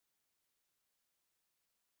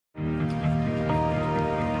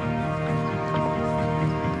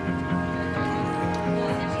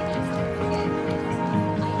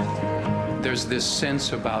There's this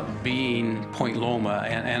sense about being Point Loma,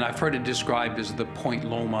 and I've heard it described as the Point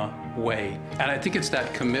Loma way. And I think it's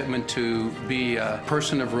that commitment to be a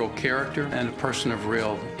person of real character and a person of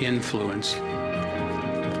real influence.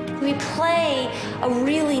 We play a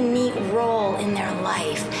really neat role in their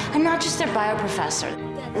life. I'm not just their bio professor.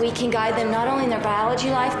 We can guide them not only in their biology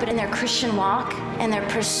life, but in their Christian walk and their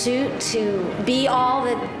pursuit to be all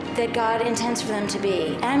that God intends for them to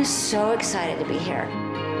be. And I'm so excited to be here.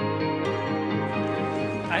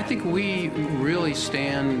 I think we really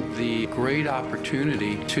stand the great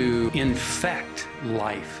opportunity to infect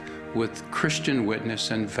life with Christian witness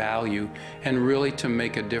and value, and really to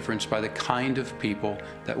make a difference by the kind of people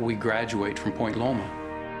that we graduate from Point Loma.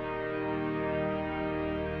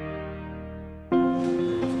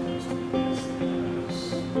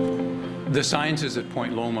 The sciences at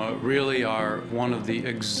Point Loma really are one of the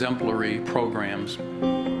exemplary programs.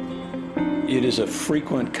 It is a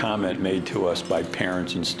frequent comment made to us by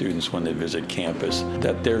parents and students when they visit campus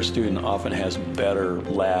that their student often has better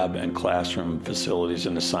lab and classroom facilities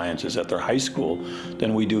in the sciences at their high school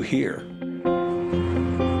than we do here.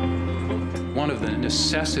 One of the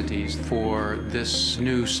necessities for this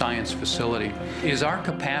new science facility is our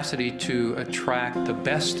capacity to attract the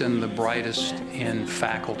best and the brightest in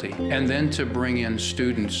faculty, and then to bring in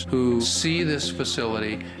students who see this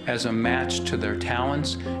facility as a match to their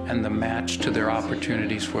talents and the match to their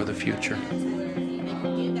opportunities for the future.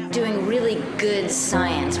 Doing really good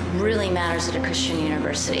science really matters at a Christian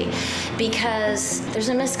university, because there's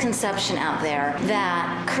a misconception out there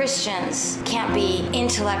that Christians can't be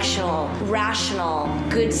intellectual, rational,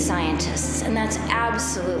 good scientists, and that's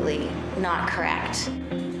absolutely not correct.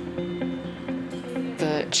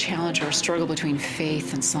 The challenge or struggle between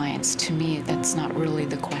faith and science, to me, that's not really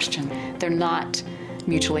the question. They're not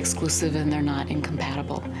mutually exclusive and they're not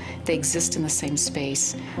incompatible. They exist in the same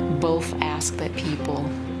space. Both ask that people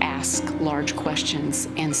ask large questions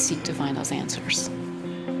and seek to find those answers.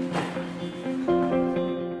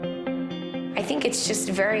 I think it's just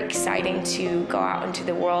very exciting to go out into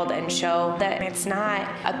the world and show that it's not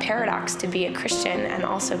a paradox to be a Christian and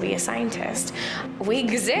also be a scientist. We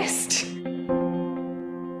exist.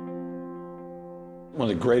 One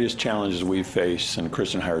of the greatest challenges we face in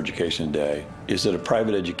Christian higher education today is that a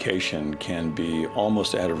private education can be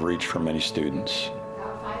almost out of reach for many students.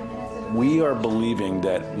 We are believing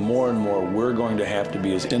that more and more we're going to have to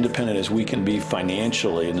be as independent as we can be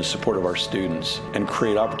financially in the support of our students, and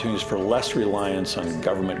create opportunities for less reliance on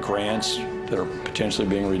government grants that are potentially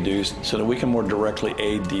being reduced, so that we can more directly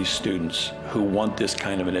aid these students who want this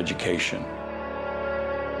kind of an education.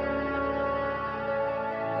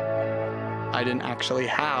 I didn't actually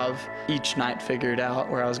have each night figured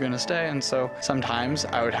out where I was going to stay, and so sometimes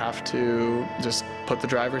I would have to just put the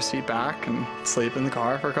driver's seat back and sleep in the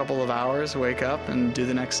car for a couple of hours, wake up and do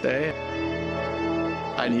the next day.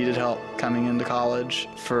 I needed help coming into college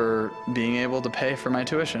for being able to pay for my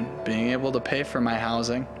tuition, being able to pay for my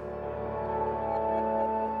housing.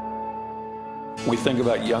 We think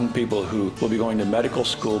about young people who will be going to medical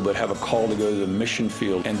school but have a call to go to the mission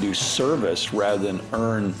field and do service rather than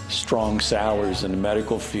earn strong salaries in the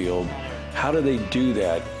medical field. How do they do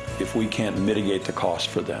that if we can't mitigate the cost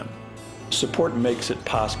for them? Support makes it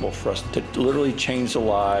possible for us to literally change the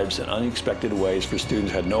lives in unexpected ways for students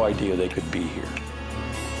who had no idea they could be here.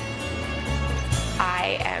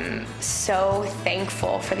 I am so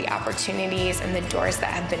thankful for the opportunities and the doors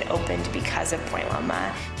that have been opened because of Point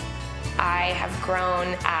Loma. I have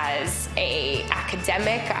grown as an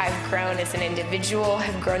academic, I've grown as an individual,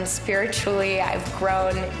 I've grown spiritually, I've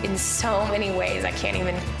grown in so many ways I can't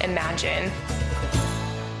even imagine.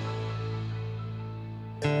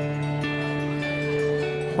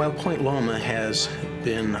 While Point Loma has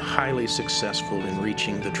been highly successful in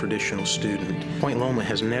reaching the traditional student, Point Loma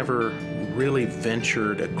has never really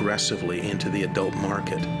ventured aggressively into the adult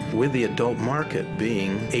market, with the adult market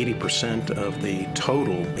being 80% of the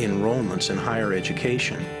total enrollments in higher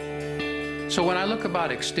education. So when I look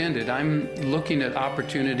about Extended, I'm looking at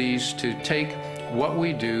opportunities to take what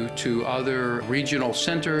we do to other regional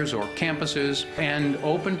centers or campuses and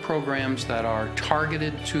open programs that are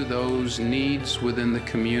targeted to those needs within the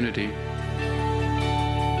community.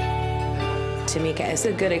 Tamika is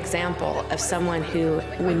a good example of someone who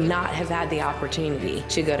would not have had the opportunity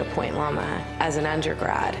to go to Point Loma as an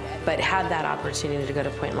undergrad, but had that opportunity to go to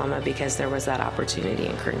Point Loma because there was that opportunity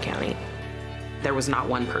in Kern County. There was not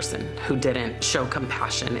one person who didn't show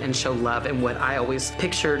compassion and show love and what I always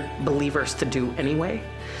pictured believers to do anyway.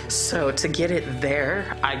 So to get it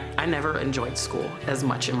there, I never enjoyed school as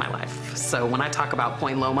much in my life. So when I talk about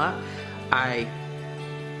Point Loma, I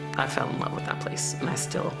I fell in love with that place, and I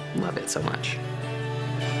still love it so much.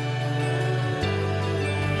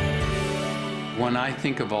 When I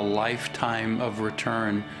think of a lifetime of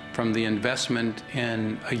return from the investment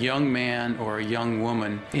in a young man or a young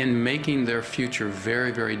woman in making their future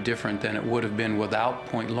very, very different than it would have been without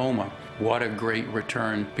Point Loma, what a great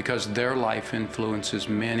return, because their life influences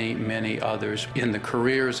many, many others in the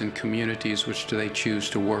careers and communities which they choose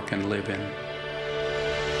to work and live in.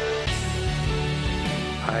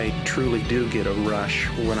 I truly do get a rush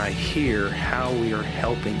when I hear how we are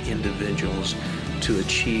helping individuals to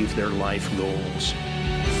achieve their life goals.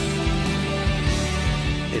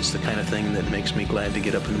 It's the kind of thing that makes me glad to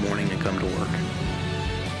get up in the morning and come to work.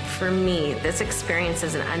 For me, this experience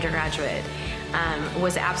as an undergraduate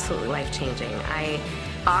was absolutely life-changing. I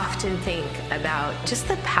often think about just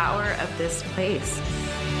the power of this place.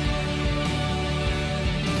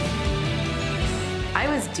 I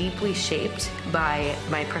was deeply shaped by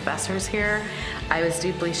my professors here. I was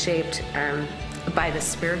deeply shaped by the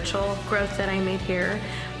spiritual growth that I made here.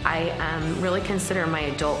 I really consider my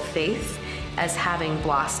adult faith as having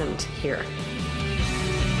blossomed here.